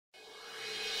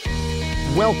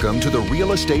Welcome to the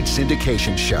Real Estate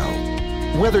Syndication Show.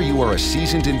 Whether you are a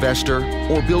seasoned investor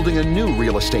or building a new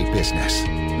real estate business,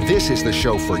 this is the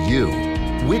show for you.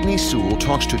 Whitney Sewell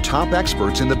talks to top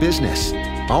experts in the business.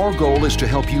 Our goal is to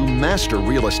help you master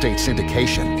real estate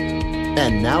syndication.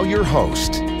 And now your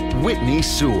host, Whitney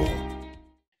Sewell.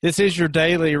 This is your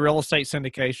daily real estate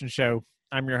syndication show.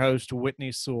 I'm your host,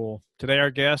 Whitney Sewell. Today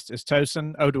our guest is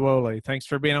Tosin Oduwole. Thanks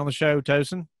for being on the show,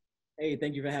 Tosin. Hey,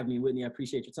 thank you for having me, Whitney. I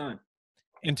appreciate your time.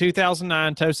 In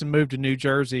 2009, Tosin moved to New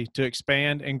Jersey to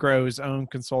expand and grow his own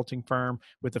consulting firm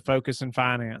with a focus in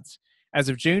finance. As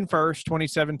of June 1st,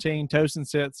 2017, Tosin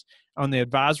sits on the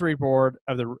advisory board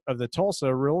of the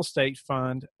Tulsa Real Estate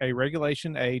Fund, a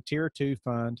Regulation A Tier 2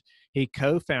 fund he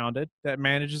co-founded that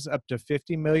manages up to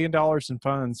 $50 million in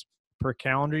funds per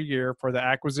calendar year for the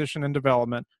acquisition and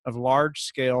development of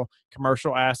large-scale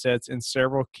commercial assets in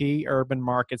several key urban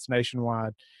markets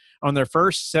nationwide. On their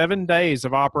first 7 days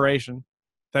of operation,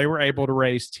 they were able to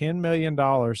raise $10 million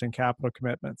in capital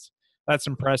commitments. That's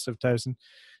impressive, Tosin.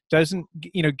 Tosin,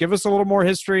 give us a little more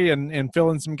history and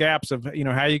fill in some gaps of,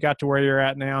 how you got to where you're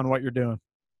at now and what you're doing.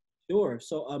 Sure.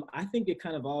 So I think it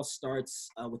kind of all starts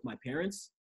with my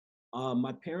parents.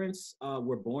 My parents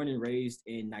were born and raised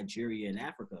in Nigeria and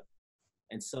Africa.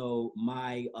 And so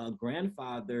my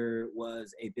grandfather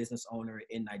was a business owner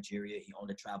in Nigeria. He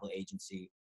owned a travel agency.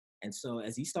 And so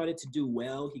as he started to do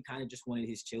well, he kind of just wanted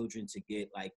his children to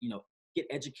get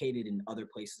educated in other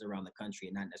places around the country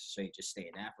and not necessarily just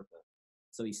stay in Africa.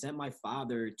 So he sent my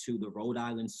father to the Rhode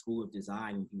Island School of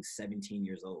Design when he was 17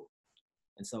 years old.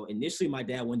 And so initially my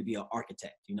dad wanted to be an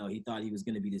architect. He thought he was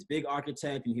going to be this big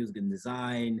architect and he was going to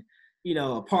design,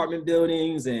 apartment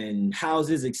buildings and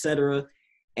houses, etc.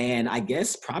 And I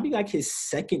guess probably like his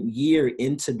second year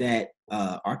into that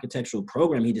architectural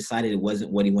program, he decided it wasn't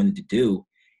what he wanted to do,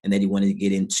 and that he wanted to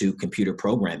get into computer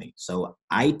programming. So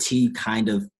IT kind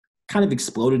of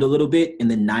exploded a little bit in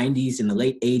the 90s, in the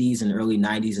late 80s and early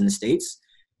 90s in the States.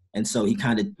 And so he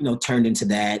kind of, turned into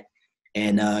that.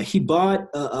 And he bought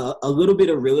a little bit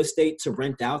of real estate to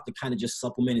rent out to kind of just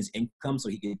supplement his income so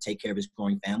he could take care of his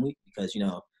growing family because,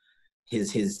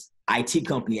 his IT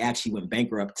company actually went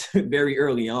bankrupt very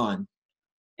early on.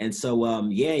 And so,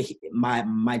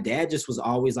 my dad just was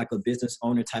always like a business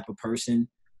owner type of person.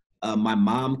 My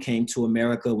mom came to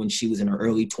America when she was in her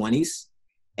early 20s,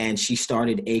 and she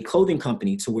started a clothing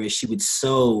company to where she would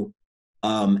sew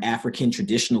African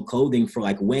traditional clothing for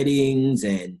like weddings.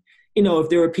 And, if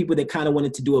there were people that kind of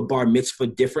wanted to do a bar mitzvah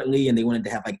differently and they wanted to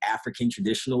have like African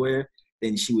traditional wear,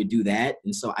 then she would do that.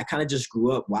 And so I kind of just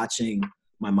grew up watching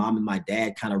my mom and my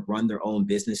dad kind of run their own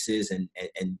businesses and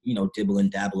dibble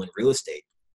and dabble in real estate.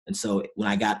 And so when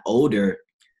I got older,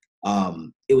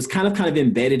 it was kind of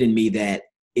embedded in me that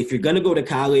if you're going to go to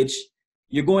college,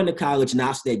 you're going to college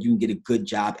not so that you can get a good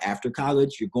job after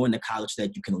college. You're going to college so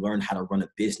that you can learn how to run a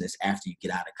business after you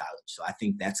get out of college. So I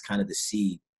think that's kind of the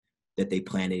seed that they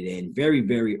planted in very,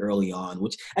 very early on,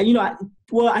 I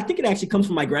think it actually comes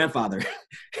from my grandfather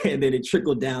and then it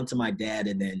trickled down to my dad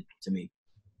and then to me.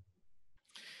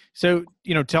 So,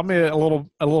 tell me a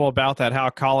little about that, how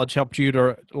college helped you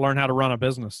to learn how to run a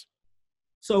business.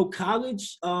 So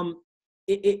college,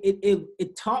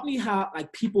 it taught me how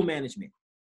people management.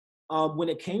 When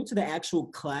it came to the actual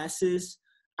classes,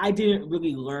 I didn't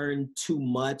really learn too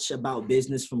much about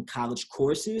business from college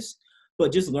courses,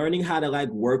 but just learning how to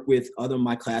work with other of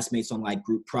my classmates on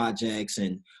group projects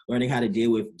and learning how to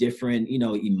deal with different,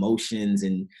 emotions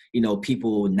and,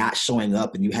 people not showing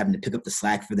up and you having to pick up the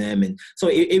slack for them. And so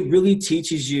it really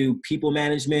teaches you people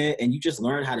management and you just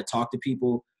learn how to talk to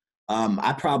people.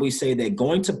 I probably say that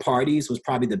going to parties was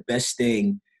probably the best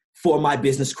thing for my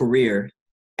business career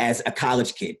as a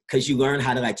college kid, because you learn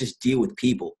how to just deal with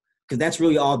people, because that's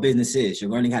really all business is.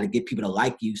 You're learning how to get people to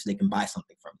like you so they can buy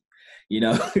something from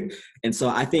you, And so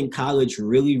I think college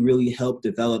really, really helped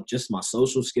develop just my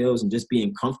social skills and just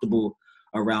being comfortable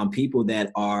around people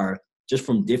that are just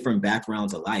from different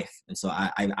backgrounds of life. And so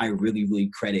I really,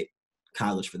 really credit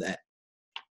college for that.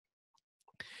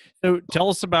 So tell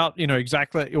us about,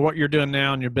 exactly what you're doing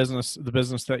now in your business, the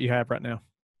business that you have right now.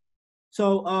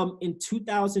 So in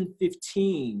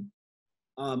 2015,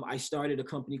 I started a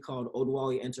company called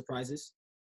Oduwole Enterprises.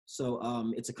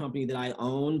 So it's a company that I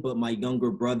own, but my younger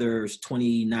brother's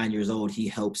 29 years old. He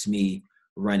helps me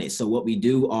run it. So what we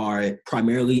do are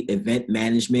primarily event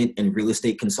management and real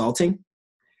estate consulting.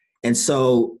 And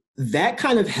so that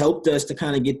kind of helped us to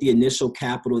kind of get the initial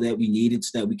capital that we needed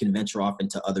so that we can venture off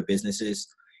into other businesses.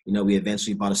 We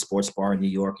eventually bought a sports bar in New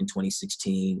York in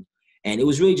 2016, and it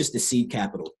was really just the seed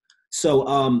capital. So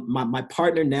my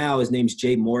partner now, his name's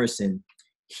Jay Morrison.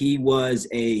 He was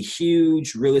a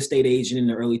huge real estate agent in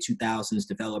the early 2000s,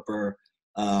 developer,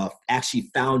 actually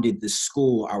founded the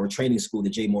school, our training school, the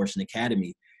Jay Morrison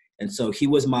Academy. And so he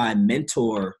was my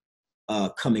mentor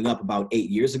coming up about 8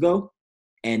 years ago.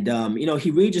 And,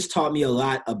 he really just taught me a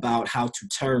lot about how to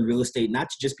turn real estate, not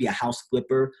to just be a house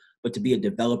flipper, but to be a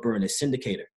developer and a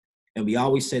syndicator. And we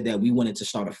always said that we wanted to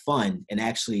start a fund and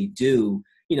actually do,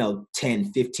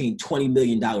 10, 15, $20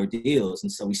 million deals.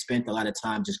 And so we spent a lot of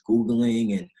time just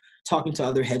Googling and talking to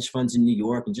other hedge funds in New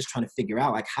York and just trying to figure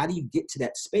out, like, how do you get to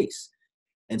that space?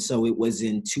 And so it was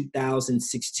in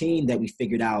 2016 that we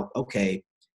figured out, okay,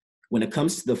 when it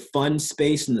comes to the fund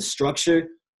space and the structure,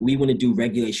 we want to do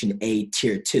Regulation A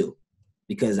Tier 2,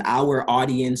 because our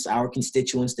audience, our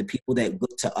constituents, the people that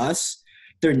look to us,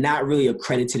 they're not really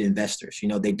accredited investors.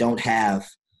 They don't have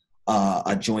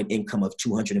a joint income of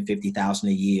 $250,000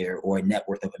 a year or a net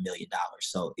worth of $1 million.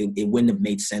 So it wouldn't have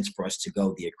made sense for us to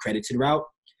go the accredited route.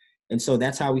 And so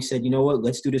that's how we said,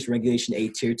 let's do this Regulation A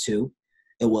Tier 2.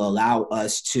 It will allow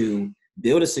us to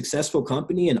build a successful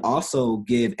company and also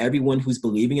give everyone who's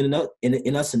believing in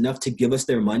us enough to give us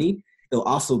their money. It'll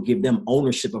also give them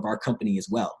ownership of our company as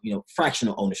well,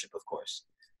 fractional ownership, of course.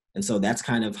 And so that's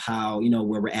kind of how,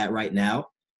 where we're at right now.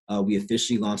 We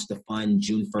officially launched the fund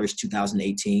June 1st,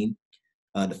 2018.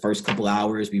 The first couple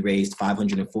hours, we raised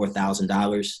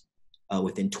 $504,000.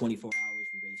 Within 24 hours,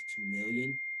 we raised $2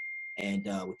 million. And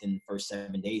within the first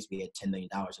 7 days, we had $10 million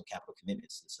in capital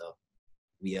commitments. And so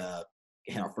we had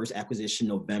our first acquisition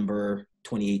November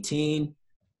 2018.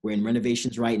 We're in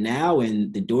renovations right now,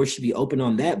 and the door should be open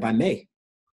on that by May.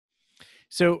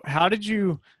 So how did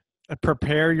you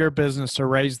prepare your business to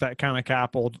raise that kind of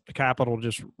capital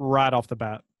just right off the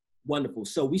bat? Wonderful.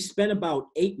 So we spent about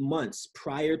 8 months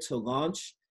prior to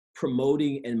launch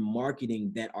promoting and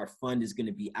marketing that our fund is going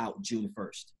to be out June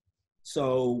 1st.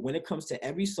 So when it comes to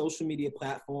every social media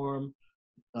platform,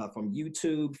 from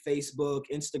YouTube, Facebook,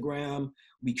 Instagram,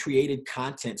 we created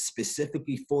content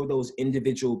specifically for those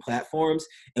individual platforms,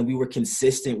 and we were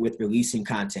consistent with releasing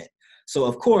content. So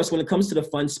of course, when it comes to the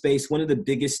fund space, one of the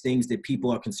biggest things that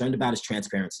people are concerned about is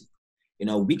transparency.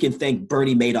 We can thank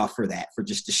Bernie Madoff for that, for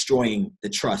just destroying the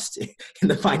trust in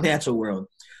the financial world.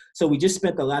 So we just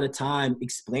spent a lot of time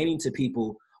explaining to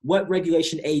people what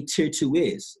Regulation A Tier 2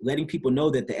 is, letting people know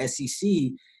that the SEC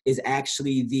is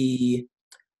actually the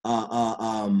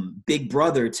big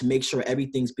brother to make sure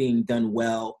everything's being done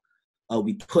well.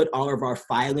 We put all of our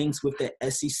filings with the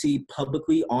SEC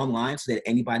publicly online so that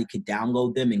anybody could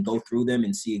download them and go through them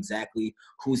and see exactly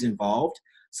who's involved.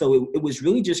 So it was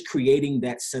really just creating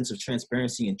that sense of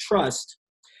transparency and trust,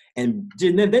 and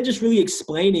then just really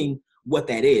explaining what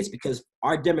that is, because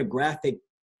our demographic,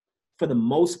 for the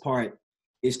most part,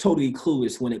 is totally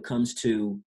clueless when it comes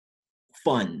to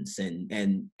funds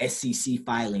and SEC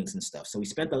filings and stuff. So we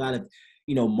spent a lot of,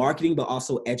 marketing, but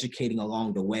also educating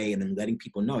along the way, and then letting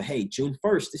people know, hey, June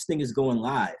 1st, this thing is going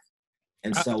live.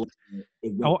 And so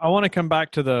I want to come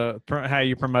back to how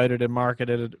you promoted and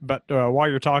marketed it, but while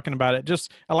you're talking about it,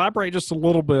 just elaborate just a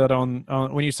little bit on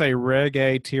when you say Reg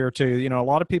A Tier 2. A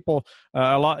lot of people,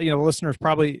 listeners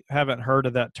probably haven't heard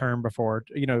of that term before.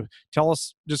 Tell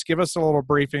us, just give us a little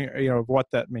briefing, of what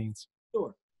that means.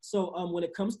 Sure. So when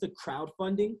it comes to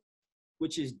crowdfunding,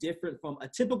 which is different from a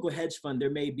typical hedge fund,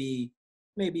 there may be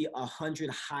maybe 100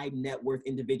 high net worth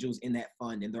individuals in that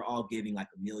fund, and they're all giving like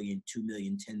 $1 million, $2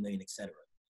 million, $10 million, etc.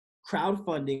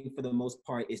 Crowdfunding, for the most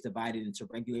part, is divided into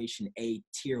Regulation A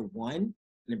Tier 1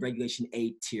 and Regulation A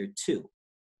Tier 2.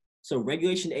 So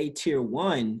Regulation A Tier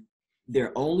 1,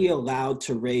 they're only allowed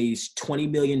to raise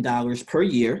 $20 million per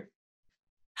year.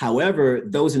 However,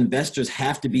 those investors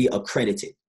have to be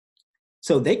accredited.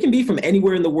 So they can be from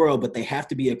anywhere in the world, but they have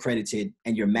to be accredited,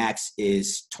 and your max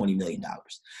is $20 million.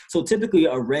 So typically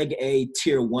a Reg A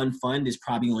Tier 1 fund is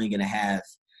probably only going to have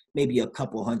maybe a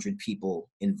couple hundred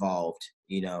people involved,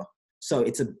 So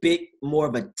it's a bit more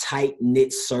of a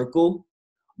tight-knit circle,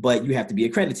 but you have to be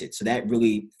accredited. So that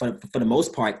really, for the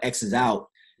most part, X's out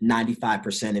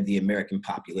 95% of the American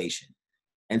population.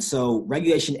 And so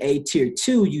Regulation A Tier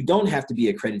 2, you don't have to be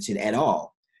accredited at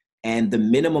all. And the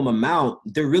minimum amount,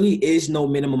 there really is no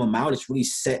minimum amount. It's really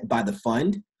set by the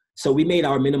fund. So we made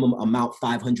our minimum amount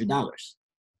 $500,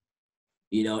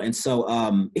 and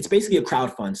so it's basically a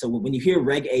crowd fund. So when you hear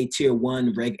Reg A Tier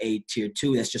 1, Reg A Tier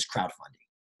 2, that's just crowdfunding,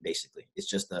 basically. It's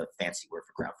just a fancy word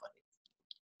for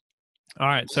crowdfunding. All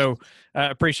right. So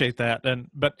I appreciate that.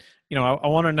 But I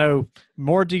want to know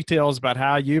more details about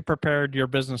how you prepared your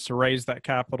business to raise that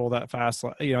capital that fast,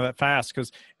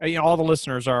 because, all the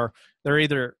listeners they're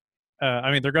either,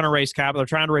 they're going to raise capital. They're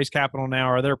trying to raise capital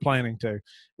now, or they're planning to,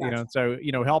 Gotcha. So,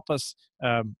 help us,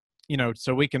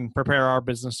 so we can prepare our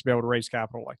business to be able to raise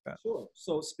capital like that? Sure.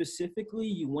 So specifically,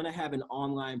 you want to have an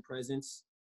online presence.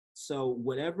 So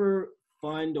whatever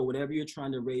fund or whatever you're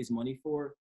trying to raise money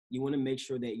for, you want to make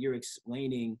sure that you're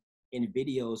explaining in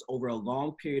videos over a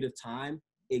long period of time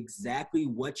exactly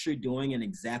what you're doing and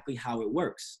exactly how it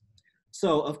works.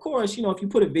 So of course, if you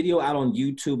put a video out on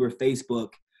YouTube or Facebook,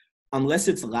 unless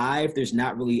it's live, there's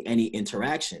not really any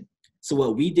interaction. So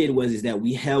what we did is that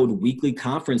we held weekly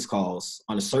conference calls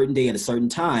on a certain day at a certain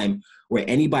time where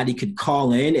anybody could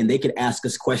call in and they could ask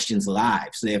us questions live.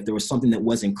 So that if there was something that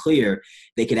wasn't clear,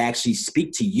 they could actually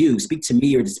speak to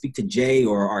me, or to speak to Jay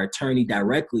or our attorney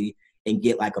directly and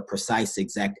get like a precise,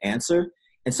 exact answer.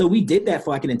 And so we did that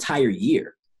for like an entire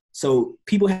year. So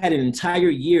people had an entire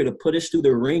year to put us through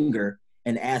the ringer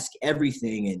and ask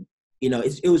everything. And,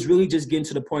 it was really just getting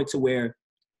to the point to where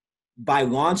by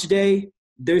launch day,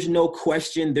 there's no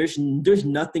question, there's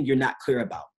nothing you're not clear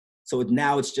about. So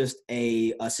now it's just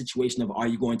a situation of, are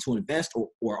you going to invest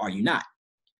or are you not?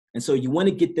 And so you want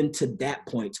to get them to that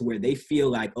point to where they feel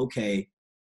like, okay,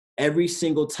 every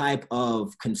single type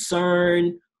of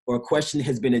concern or question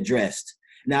has been addressed.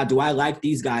 Now, do I like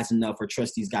these guys enough or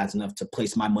trust these guys enough to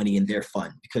place my money in their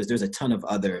fund? Because there's a ton of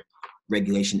other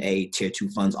Regulation A, Tier 2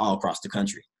 funds all across the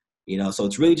country. So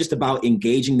it's really just about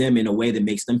engaging them in a way that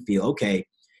makes them feel, okay,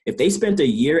 if they spent a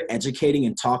year educating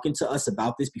and talking to us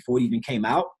about this before it even came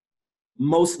out,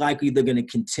 most likely they're going to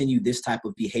continue this type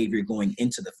of behavior going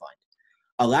into the fund.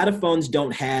 A lot of funds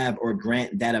don't have or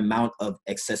grant that amount of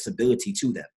accessibility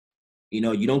to them.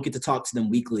 You don't get to talk to them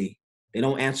weekly. They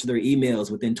don't answer their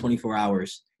emails within 24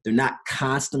 hours. They're not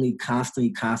constantly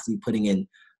putting in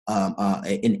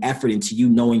an effort into you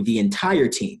knowing the entire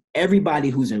team, everybody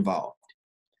who's involved.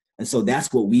 And so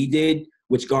that's what we did,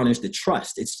 which garners the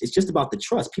trust. It's just about the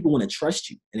trust. People want to trust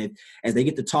you. And as they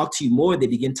get to talk to you more, they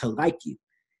begin to like you.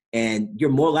 And you're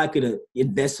more likely to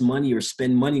invest money or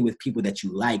spend money with people that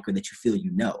you like or that you feel you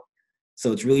know.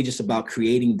 So it's really just about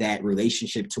creating that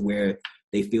relationship to where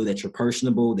they feel that you're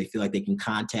personable, they feel like they can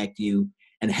contact you,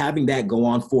 and having that go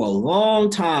on for a long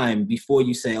time before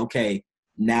you say, okay,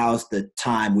 now's the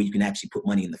time where you can actually put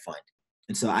money in the fund.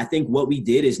 And so I think what we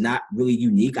did is not really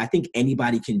unique. I think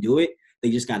anybody can do it.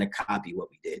 They just got to copy what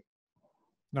we did.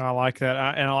 No, I like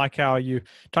that. And I like how you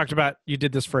talked about you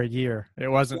did this for a year. It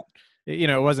wasn't,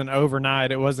 it wasn't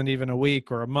overnight. It wasn't even a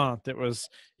week or a month. It was,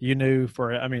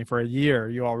 for a year,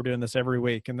 you all were doing this every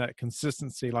week, and that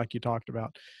consistency, like you talked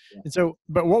about. Yeah. And so,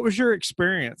 but what was your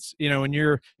experience, when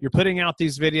you're putting out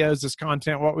these videos, this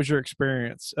content, what was your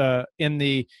experience in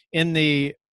the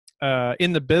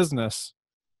business,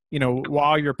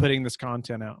 while you're putting this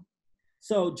content out?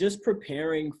 So just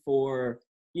preparing for,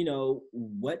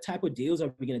 what type of deals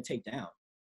are we going to take down?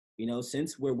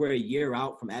 Since we're a year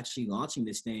out from actually launching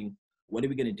this thing, what are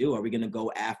we going to do? Are we going to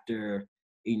go after,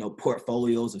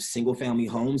 portfolios of single family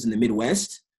homes in the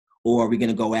Midwest? Or are we going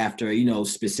to go after,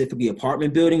 specifically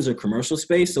apartment buildings or commercial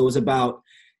space? So it's about,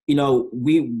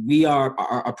 we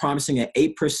are promising an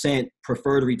 8%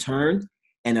 preferred return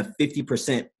and a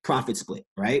 50% profit split,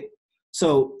 right?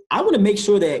 So I want to make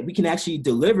sure that we can actually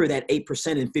deliver that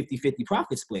 8% and 50-50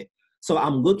 profit split. So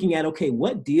I'm looking at, okay,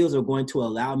 what deals are going to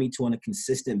allow me to, on a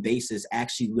consistent basis,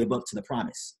 actually live up to the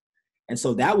promise? And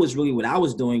so that was really what I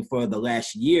was doing for the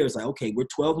last year. It's like, okay, we're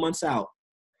 12 months out.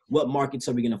 What markets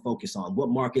are we going to focus on? What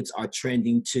markets are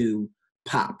trending to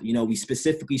pop? We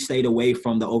specifically stayed away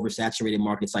from the oversaturated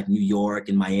markets like New York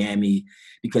and Miami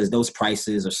because those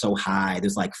prices are so high.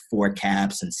 There's like 4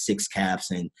 caps and 6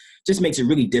 caps, and just makes it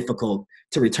really difficult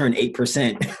to return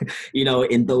 8%,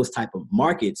 in those type of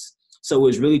markets. So it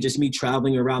was really just me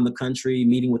traveling around the country,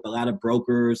 meeting with a lot of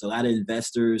brokers, a lot of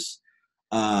investors,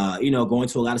 going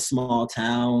to a lot of small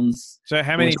towns. So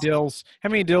how many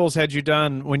deals had you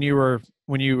done when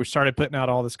you started putting out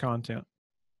all this content?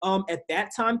 At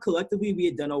that time, collectively, we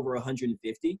had done over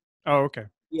 150. Oh, okay.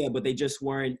 Yeah, but they just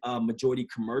weren't majority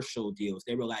commercial deals.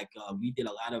 They were like, we did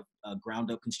a lot of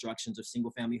ground up constructions of single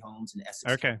family homes in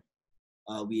Essex. Okay.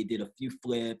 We did a few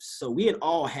flips. So we had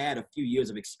all had a few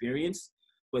years of experience,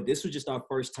 but this was just our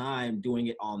first time doing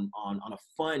it on a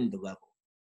fund level.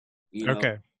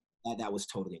 Okay. That was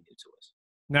totally new to us.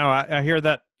 No, I hear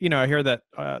that,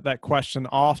 that question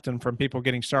often from people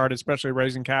getting started, especially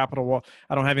raising capital. Well,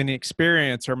 I don't have any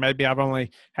experience, or maybe I've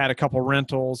only had a couple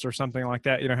rentals or something like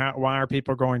that. Why are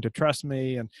people going to trust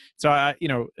me? And so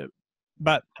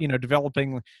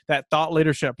developing that thought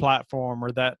leadership platform,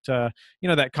 or that,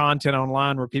 that content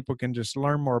online where people can just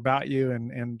learn more about you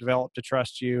and develop to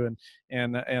trust you.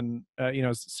 And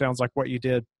sounds like what you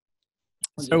did.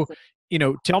 So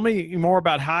tell me more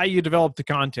about how you developed the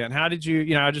content. How did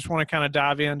you, I just want to kind of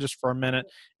dive in just for a minute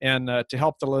and to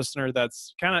help the listener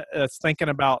that's thinking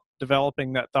about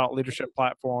developing that thought leadership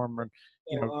platform. And,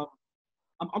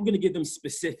 I'm going to give them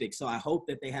specifics. So I hope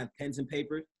that they have pens and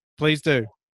paper. Please do.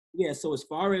 Yeah. So as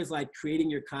far as like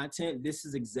creating your content, this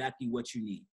is exactly what you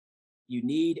need. You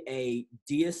need a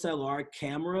DSLR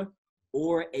camera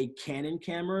or a Canon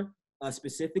camera.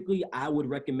 Specifically, I would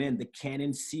recommend the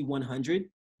Canon C100.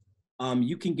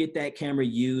 You can get that camera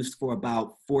used for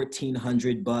about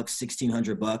 $1,400,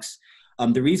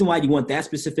 $1,600. The reason why you want that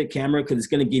specific camera, because it's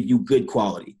going to give you good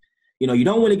quality. You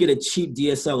don't want to get a cheap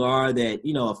DSLR that,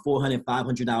 a $400,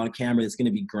 $500 camera that's going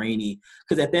to be grainy.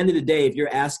 Because at the end of the day, if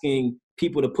you're asking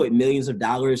people to put millions of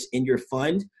dollars in your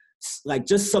fund, like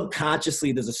just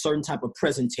subconsciously, there's a certain type of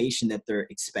presentation that they're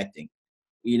expecting.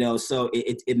 So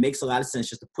it makes a lot of sense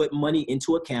just to put money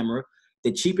into a camera.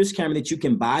 The cheapest camera that you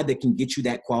can buy that can get you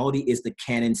that quality is the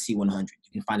Canon C100.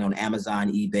 You can find it on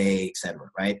Amazon, eBay,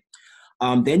 etc. Right?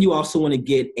 Then you also want to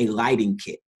get a lighting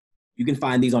kit. You can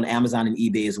find these on Amazon and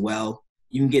eBay as well.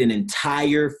 You can get an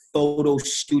entire photo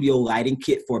studio lighting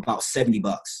kit for about $70,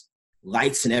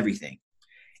 lights and everything.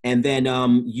 And then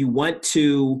you want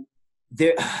to,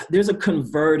 there's a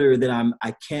converter that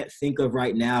I can't think of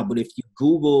right now, but if you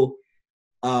Google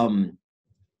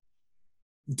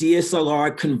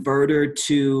DSLR converter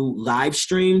to live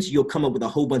streams, you'll come up with a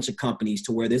whole bunch of companies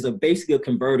to where there's basically a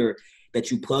converter that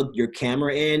you plug your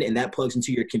camera in, and that plugs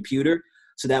into your computer.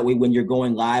 So that way, when you're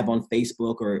going live on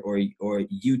Facebook or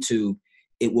YouTube,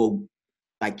 it will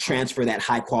like transfer that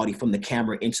high quality from the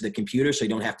camera into the computer. So you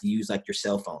don't have to use like your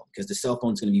cell phone, because the cell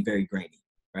phone is going to be very grainy.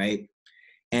 Right.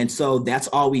 And so that's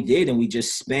all we did. And we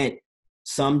just spent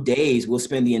some days, we'll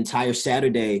spend the entire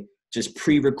Saturday just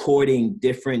pre-recording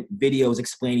different videos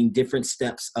explaining different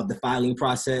steps of the filing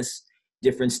process,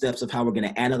 different steps of how we're going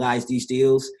to analyze these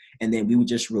deals. And then we would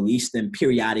just release them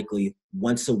periodically,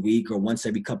 once a week or once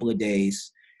every couple of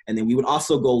days. And then we would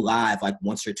also go live like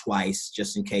once or twice,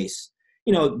 just in case,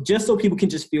 just so people can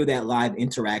just feel that live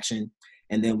interaction.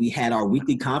 And then we had our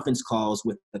weekly conference calls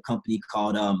with a company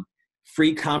called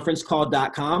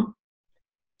freeconferencecall.com.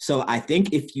 So I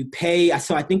think if you pay, I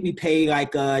think we pay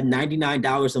like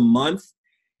 $99 a month,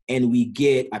 and we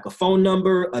get like a phone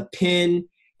number, a PIN,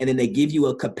 and then they give you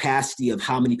a capacity of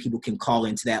how many people can call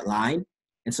into that line.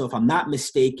 And so if I'm not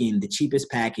mistaken, the cheapest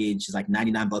package is like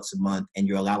 $99 a month, and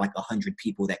you're allowed like 100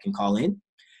 people that can call in.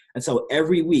 And so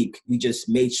every week we just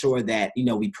made sure that,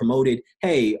 we promoted,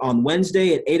 hey, on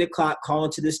Wednesday at 8:00, call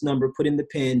into this number, put in the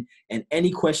PIN, and any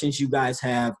questions you guys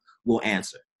have, we'll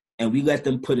answer. And we let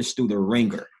them put us through the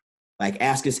ringer. Like,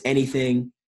 ask us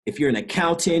anything. If you're an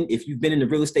accountant, if you've been in the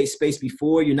real estate space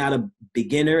before, you're not a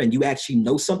beginner and you actually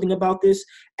know something about this,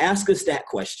 ask us that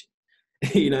question.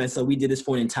 And so we did this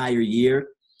for an entire year.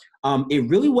 It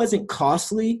really wasn't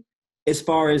costly as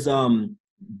far as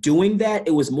doing that.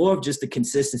 It was more of just the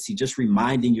consistency, just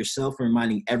reminding yourself and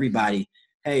reminding everybody,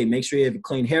 hey, make sure you have a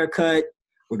clean haircut.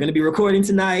 We're going to be recording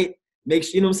tonight. Make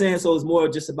sure, you know what I'm saying? So it's more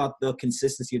just about the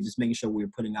consistency of just making sure we're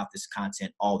putting out this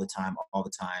content all the time.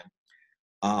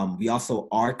 We also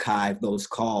archive those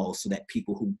calls so that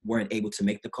people who weren't able to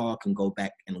make the call can go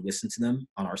back and listen to them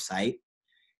on our site.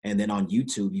 And then on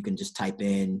YouTube, you can just type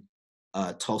in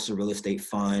Tulsa Real Estate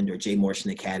Fund or Jay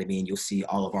Morrison Academy, and you'll see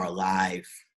all of our live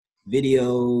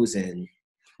videos. And,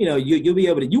 you'll be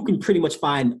able to, you can pretty much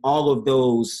find all of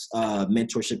those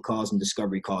mentorship calls and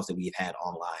discovery calls that we've had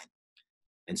online.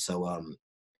 And so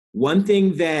one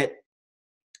thing that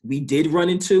we did run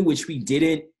into, which we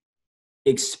didn't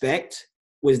expect,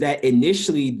 was that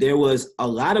initially there was a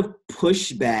lot of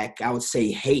pushback, I would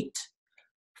say hate,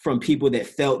 from people that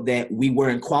felt that we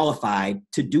weren't qualified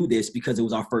to do this because it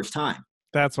was our first time.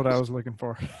 That's what I was looking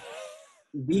for.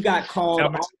 We got called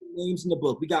all the names in the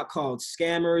book. We got called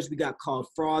scammers. We got called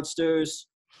fraudsters.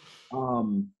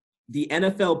 The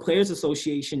NFL Players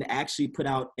Association actually put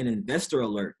out an investor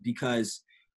alert because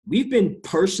we've been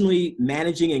personally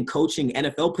managing and coaching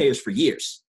NFL players for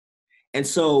years. And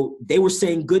so they were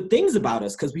saying good things about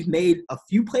us because we've made a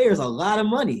few players a lot of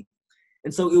money.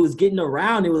 And so it was getting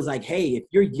around. It was like, hey, if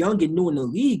you're young and new in the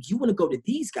league, you want to go to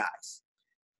these guys.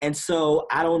 And so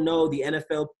I don't know, the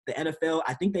NFL,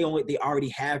 I think they already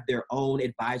have their own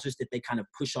advisors that they kind of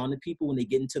push on to people when they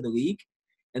get into the league.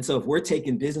 And so if we're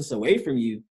taking business away from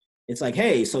you, it's like,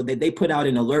 hey, so that they put out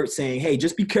an alert saying, hey,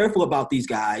 just be careful about these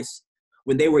guys.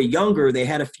 When they were younger, they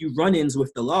had a few run-ins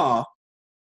with the law.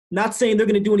 Not saying they're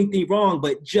going to do anything wrong,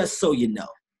 but just so you know.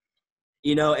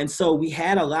 And so we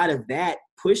had a lot of that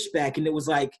pushback, and it was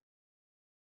like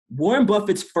Warren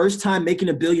Buffett's first time making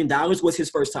 $1 billion was his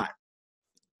first time.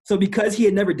 So because he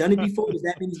had never done it before, does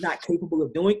that mean he's not capable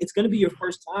of doing it? It's going to be your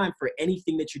first time for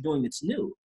anything that you're doing that's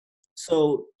new.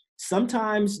 So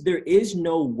sometimes there is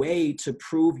no way to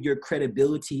prove your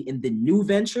credibility in the new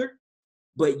venture,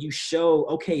 but you show,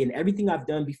 okay, in everything I've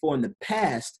done before in the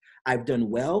past, I've done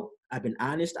well, I've been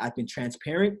honest, I've been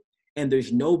transparent, and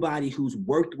there's nobody who's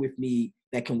worked with me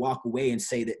that can walk away and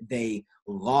say that they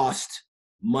lost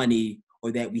money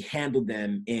or that we handled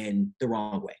them in the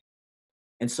wrong way.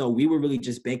 And so we were really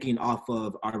just banking off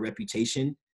of our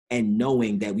reputation and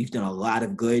knowing that we've done a lot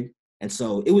of good. And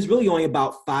so it was really only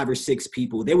about 5 or 6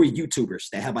 people. They were YouTubers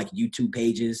that have like YouTube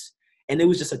pages, and it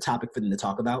was just a topic for them to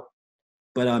talk about.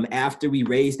 But after we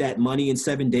raised that money in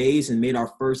 7 days and made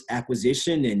our first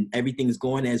acquisition and everything's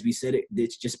going as we said,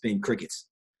 it's just been crickets,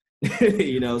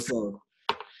 so.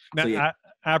 Now, So, yeah.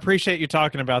 I appreciate you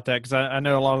talking about that because I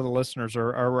know a lot of the listeners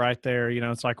are right there.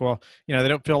 It's like, well, they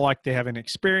don't feel like they have any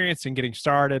experience in getting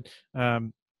started.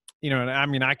 And I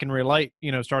mean, I can relate,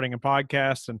 starting a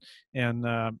podcast and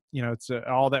it's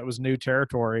all that was new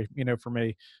territory, for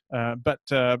me. But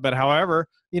however,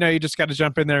 you just got to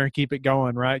jump in there and keep it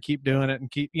going, right? Keep doing it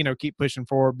and keep pushing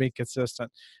forward, be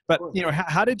consistent. But,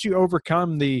 how did you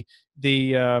overcome the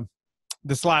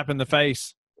slap in the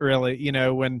face? Really,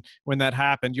 when that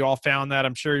happened, you all found that.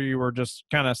 I'm sure you were just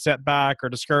kind of set back or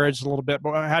discouraged a little bit.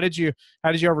 But how did you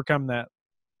overcome that?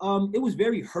 It was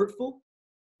very hurtful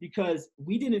because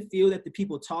we didn't feel that the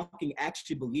people talking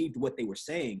actually believed what they were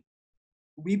saying.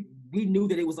 We knew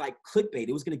that it was like clickbait.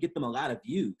 It was going to get them a lot of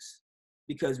views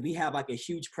because we have like a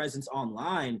huge presence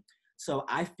online. So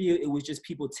I feel it was just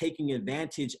people taking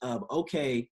advantage of,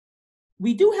 okay,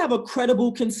 we do have a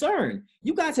credible concern.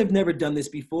 You guys have never done this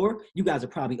before. You guys are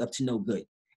probably up to no good.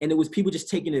 And it was people just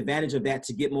taking advantage of that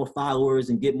to get more followers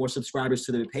and get more subscribers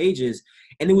to their pages.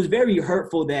 And it was very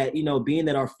hurtful that, being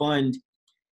that our fund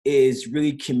is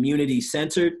really community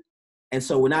centered. And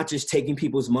so we're not just taking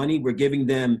people's money, we're giving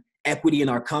them equity in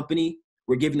our company.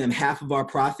 We're giving them half of our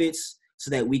profits so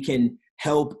that we can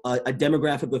help a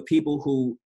demographic of people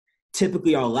who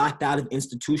typically are locked out of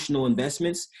institutional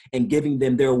investments and giving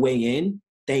them their way in,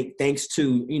 thanks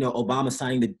to, Obama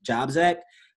signing the Jobs Act.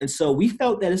 And so we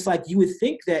felt that it's like you would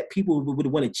think that people would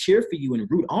want to cheer for you and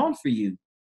root on for you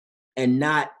and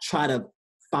not try to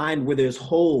find where there's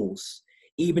holes,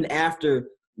 even after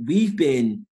we've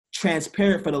been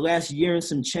transparent for the last year and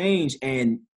some change.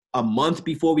 And a month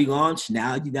before we launched,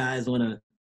 now you guys want to,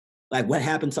 like, what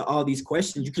happened to all these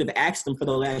questions? You could have asked them for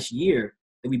the last year.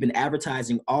 That we've been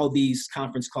advertising all these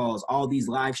conference calls, all these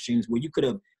live streams where you could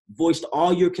have voiced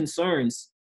all your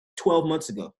concerns 12 months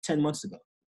ago, 10 months ago.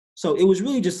 So it was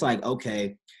really just like,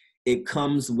 okay, it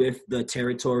comes with the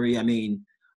territory. I mean,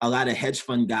 a lot of hedge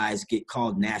fund guys get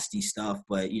called nasty stuff,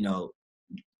 but,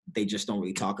 they just don't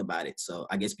really talk about it. So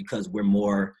I guess because we're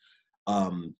more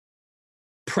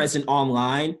present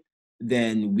online,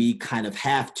 then we kind of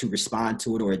have to respond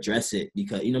to it or address it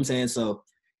because, you know what I'm saying? So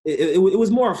it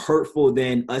was more hurtful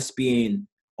than us being,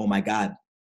 oh my God,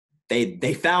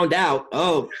 they found out.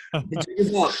 Oh, the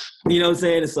trigger's up. You know what I'm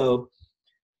saying? So,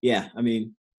 yeah, I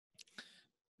mean.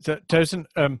 So, Tosin,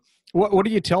 what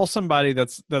do you tell somebody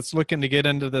that's looking to get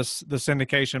into the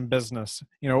syndication business?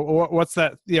 What's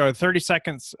that? 30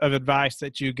 seconds of advice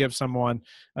that you give someone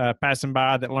passing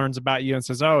by that learns about you and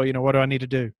says, oh, what do I need to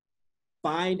do?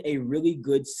 Find a really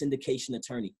good syndication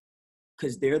attorney,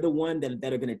 because they're the one that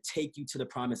are going to take you to the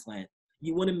promised land.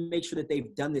 You want to make sure that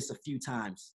they've done this a few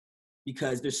times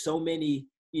because there's so many,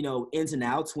 ins and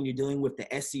outs when you're dealing with the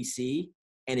SEC.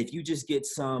 And if you just get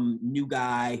some new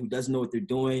guy who doesn't know what they're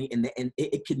doing, and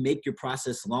it could make your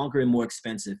process longer and more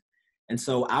expensive. And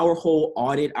so our whole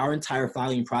audit, our entire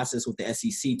filing process with the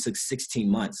SEC took 16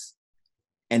 months.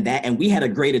 And we had a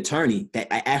great attorney that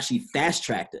actually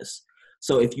fast-tracked us.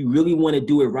 So if you really want to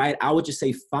do it right, I would just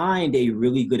say find a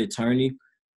really good attorney.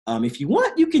 If you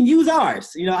want, you can use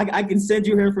ours. I can send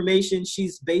you her information.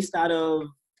 She's based out of,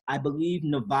 I believe,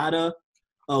 Nevada,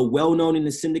 well-known in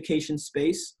the syndication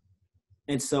space.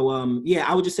 And so,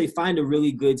 I would just say find a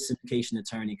really good syndication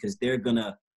attorney because they're going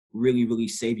to really, really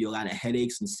save you a lot of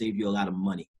headaches and save you a lot of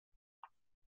money.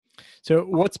 So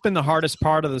what's been the hardest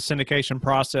part of the syndication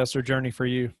process or journey for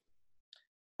you?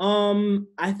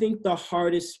 I think the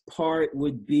hardest part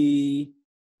would be,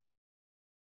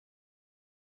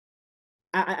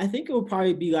 I think it would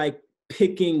probably be like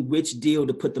picking which deal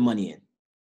to put the money in,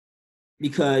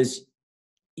 because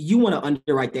you want to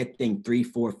underwrite that thing 3,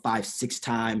 4, 5, 6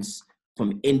 times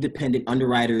from independent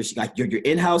underwriters, like your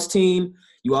in-house team.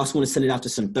 You also want to send it out to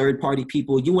some third-party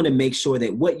people. You want to make sure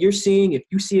that what you're seeing, if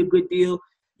you see a good deal,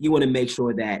 you want to make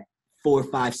sure that 4,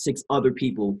 5, 6 other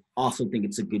people also think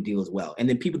it's a good deal as well. And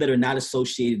then people that are not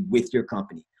associated with your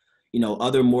company.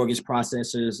 other mortgage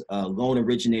processors, loan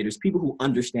originators, people who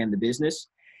understand the business.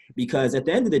 Because at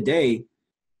the end of the day,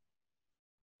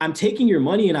 I'm taking your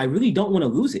money and I really don't want to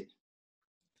lose it.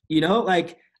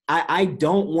 Like I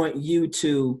don't want you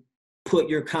to put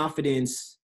your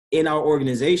confidence in our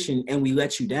organization and we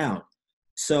let you down.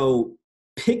 So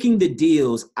picking the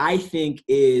deals, I think,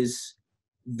 is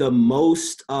the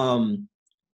most part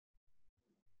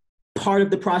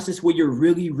of the process where you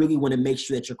really, really want to make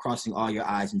sure that you're crossing all your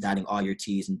I's and dotting all your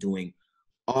T's and doing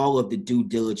all of the due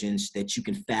diligence that you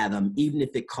can fathom, even if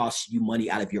it costs you money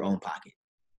out of your own pocket.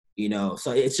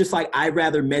 So it's just like, I'd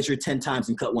rather measure 10 times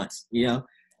and cut once,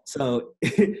 So,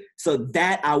 so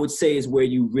that I would say is where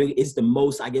you really, is the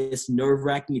most, I guess, nerve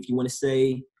wracking, if you want to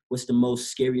say what's the most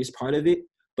scariest part of it.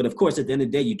 But of course, at the end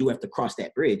of the day, you do have to cross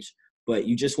that bridge, but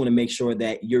you just want to make sure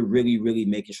that you're really, really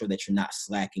making sure that you're not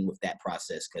slacking with that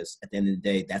process. Because at the end of the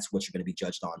day, that's what you're going to be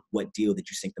judged on. What deal did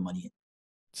you sink the money in?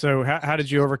 So how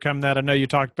did you overcome that? I know you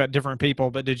talked about different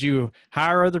people, but did you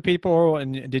hire other people,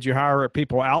 and did you hire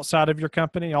people outside of your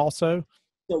company also?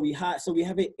 So we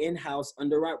have an in-house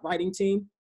underwriting team,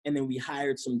 and then we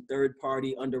hired some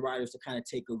third-party underwriters to kind of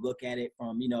take a look at it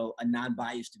from, a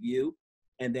non-biased view.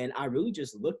 And then I really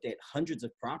just looked at hundreds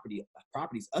of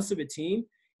properties. Us as a team,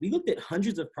 we looked at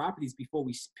hundreds of properties before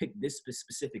we picked this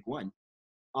specific one.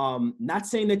 Not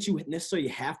saying that you necessarily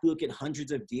have to look at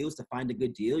hundreds of deals to find a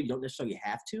good deal. You don't necessarily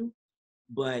have to,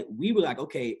 but we were like,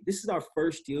 okay, this is our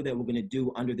first deal that we're going to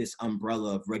do under this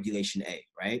umbrella of Regulation A,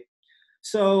 right?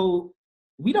 So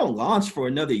we don't launch for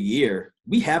another year.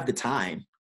 We have the time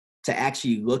to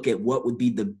actually look at what would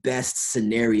be the best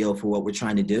scenario for what we're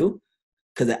trying to do.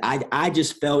 Because I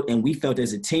just felt, and we felt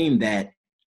as a team, that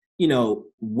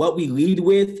what we lead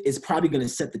with is probably going to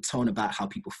set the tone about how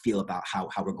people feel about how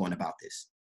we're going about this.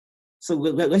 So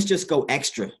let's just go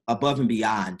extra, above and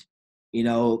beyond.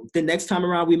 The next time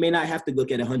around, we may not have to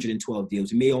look at 112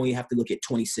 deals. We may only have to look at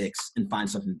 26 and find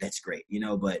something that's great,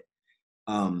 but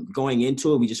going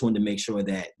into it, we just wanted to make sure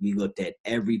that we looked at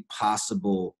every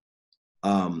possible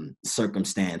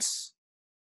circumstance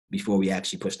before we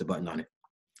actually pushed the button on it.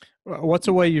 What's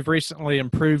a way you've recently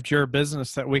improved your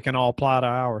business that we can all apply to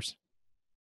ours?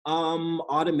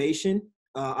 Automation.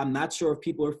 I'm not sure if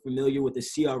people are familiar with the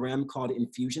CRM called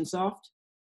Infusionsoft.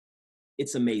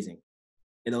 It's amazing.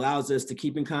 It allows us to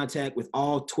keep in contact with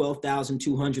all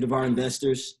 12,200 of our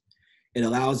investors. It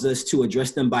allows us to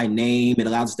address them by name. It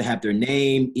allows us to have their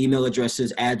name, email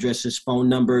addresses, addresses, phone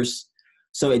numbers.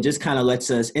 So it just kind of lets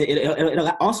us,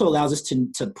 it also allows us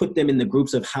to put them in the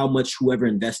groups of how much whoever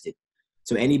invested.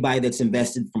 So anybody that's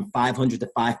invested from 500 to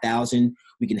 5,000,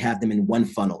 we can have them in one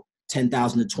funnel,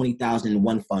 10,000 to 20,000 in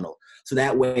one funnel. So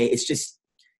that way it's just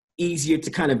easier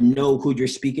to kind of know who you're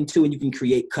speaking to, and you can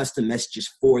create custom messages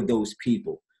for those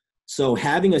people. So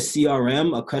having a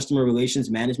CRM, a customer relations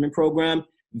management program,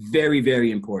 very,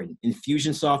 very important.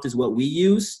 Infusionsoft is what we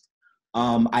use.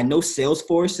 I know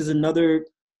Salesforce is another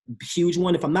huge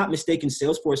one. If I'm not mistaken,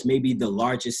 Salesforce may be the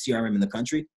largest CRM in the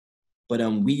country. But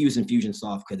we use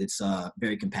Infusionsoft because it's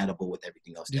very compatible with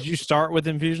everything else. Did you start with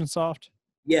Infusionsoft?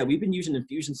 Yeah, we've been using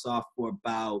Infusionsoft for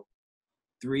about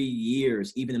 3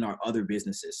 years, even in our other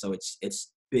businesses. So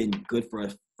it's been good for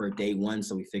us for day one.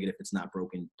 So we figured if it's not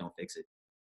broken, don't fix it.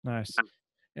 Nice.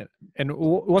 And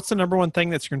what's the number one thing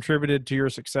that's contributed to your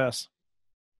success?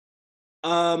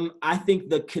 I think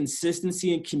the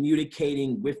consistency in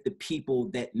communicating with the people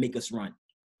that make us run.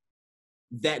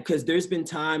 That, because there's been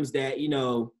times that,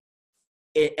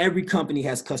 every company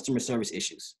has customer service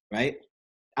issues, right?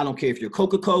 I don't care if you're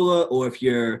Coca-Cola or if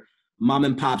you're mom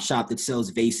and pop shop that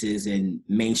sells vases in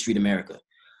Main Street America.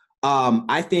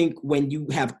 I think when you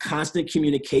have constant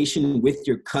communication with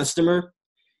your customer,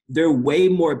 they're way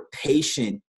more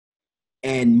patient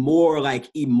and more like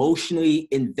emotionally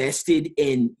invested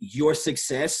in your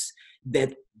success,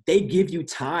 that they give you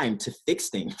time to fix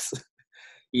things.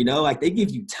 They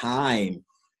give you time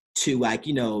to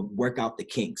work out the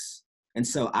kinks. And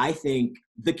so I think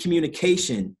the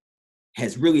communication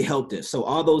has really helped us. So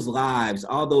all those lives,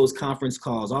 all those conference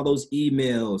calls, all those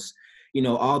emails,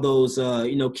 all those,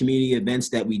 community events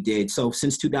that we did. So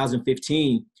since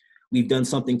 2015, we've done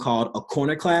something called a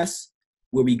corner class,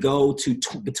 where we go to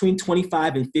between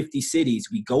 25 and 50 cities.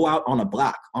 We go out on a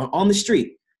block, on the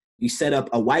street. We set up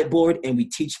a whiteboard and we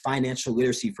teach financial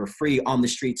literacy for free on the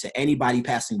street to anybody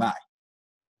passing by.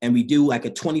 And we do like a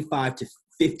 25 to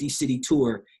 50 city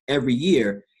tour every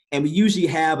year. And we usually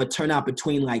have a turnout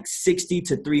between like 60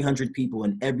 to 300 people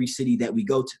in every city that we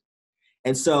go to.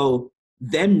 And so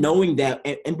them knowing that,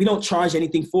 and we don't charge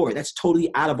anything for it, that's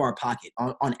totally out of our pocket.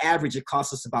 On average, it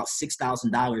costs us about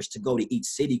 $6,000 to go to each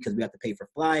city, because we have to pay for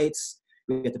flights,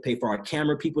 We have to pay for our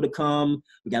camera people to come.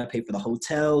 We got to pay for the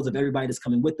hotels of everybody that's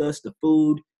coming with us, the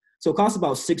food. So it costs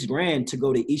about $6,000 to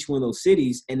go to each one of those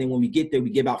cities. And then when we get there,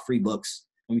 we give out free books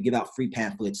and we give out free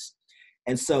pamphlets.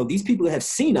 And so these people have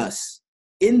seen us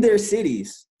in their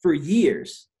cities for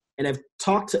years and have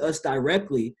talked to us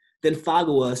directly, then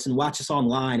follow us and watch us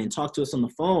online and talk to us on the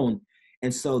phone.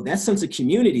 And so that sense of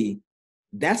community,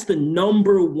 that's the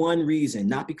number one reason,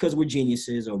 not because we're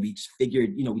geniuses or we just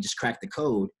figured, we just cracked the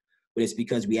code, but it's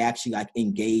because we actually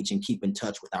engage and keep in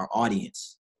touch with our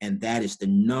audience. And that is the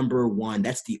number one,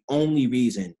 that's the only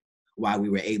reason why we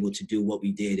were able to do what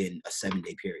we did in a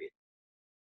 7-day period.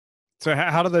 So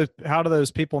how do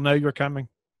those people know you're coming?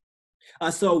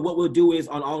 So what we'll do is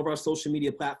on all of our social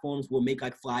media platforms, we'll make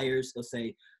flyers. They'll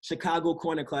say Chicago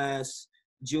Corner Class,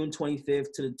 June 25th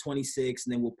to the 26th,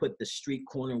 and then we'll put the street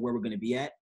corner where we're going to be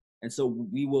at. And so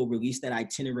we will release that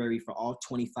itinerary for all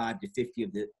 25 to 50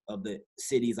 of the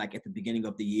cities at the beginning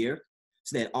of the year,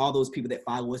 so that all those people that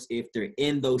follow us, if they're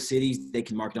in those cities, they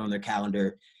can mark it on their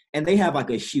calendar, and they have a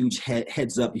huge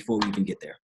heads up before we even get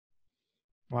there.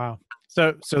 Wow.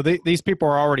 So these people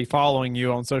are already following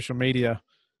you on social media.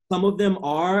 Some of them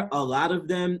are. A lot of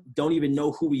them don't even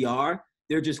know who we are.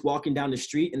 They're just walking down the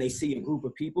street and they see a group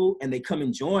of people and they come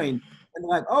and join, and they're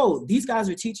like, oh, these guys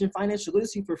are teaching financial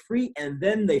literacy for free. And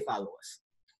then they follow us.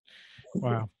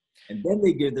 Wow. And then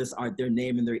they give us their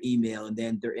name and their email, and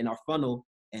then they're in our funnel,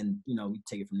 and we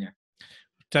take it from there.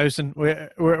 Tosin,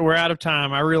 we're out of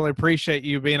time. I really appreciate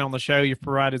you being on the show. You've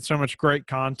provided so much great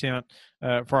content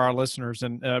for our listeners,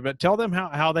 but tell them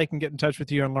how they can get in touch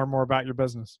with you and learn more about your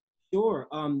business. Sure.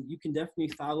 You can definitely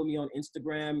follow me on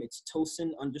Instagram. It's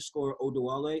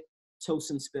Tosin_Oduwole.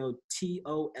 Tosin spelled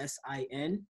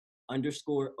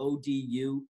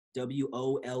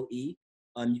TOSIN_ODUWOLE.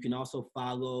 You can also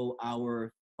follow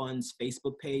our fund's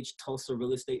Facebook page, Tulsa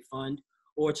Real Estate Fund,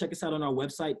 or check us out on our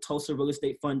website,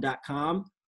 TulsaRealEstateFund.com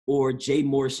or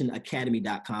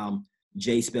JayMorrisonAcademy.com.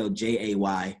 Jay spelled JAY,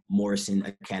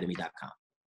 MorrisonAcademy.com.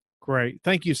 Great.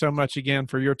 Thank you so much again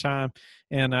for your time.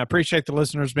 And I appreciate the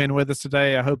listeners being with us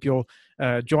today. I hope you'll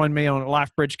join me on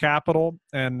LifeBridge Capital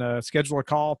and schedule a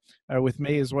call with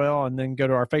me as well. And then go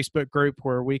to our Facebook group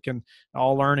where we can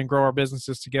all learn and grow our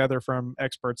businesses together from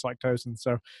experts like Tosin.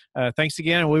 So thanks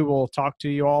again. We will talk to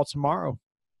you all tomorrow.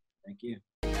 Thank you.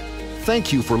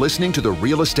 Thank you for listening to the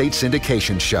Real Estate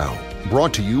Syndication Show,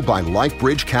 brought to you by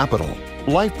LifeBridge Capital.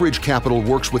 LifeBridge Capital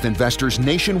works with investors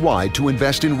nationwide to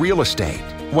invest in real estate,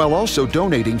 while also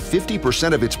donating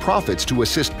 50% of its profits to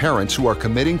assist parents who are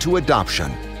committing to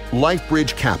adoption.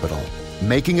 LifeBridge Capital,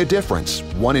 making a difference,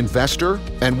 one investor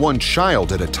and one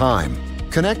child at a time.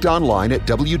 Connect online at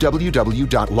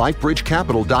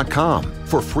www.lifebridgecapital.com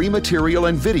for free material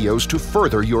and videos to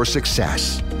further your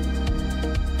success.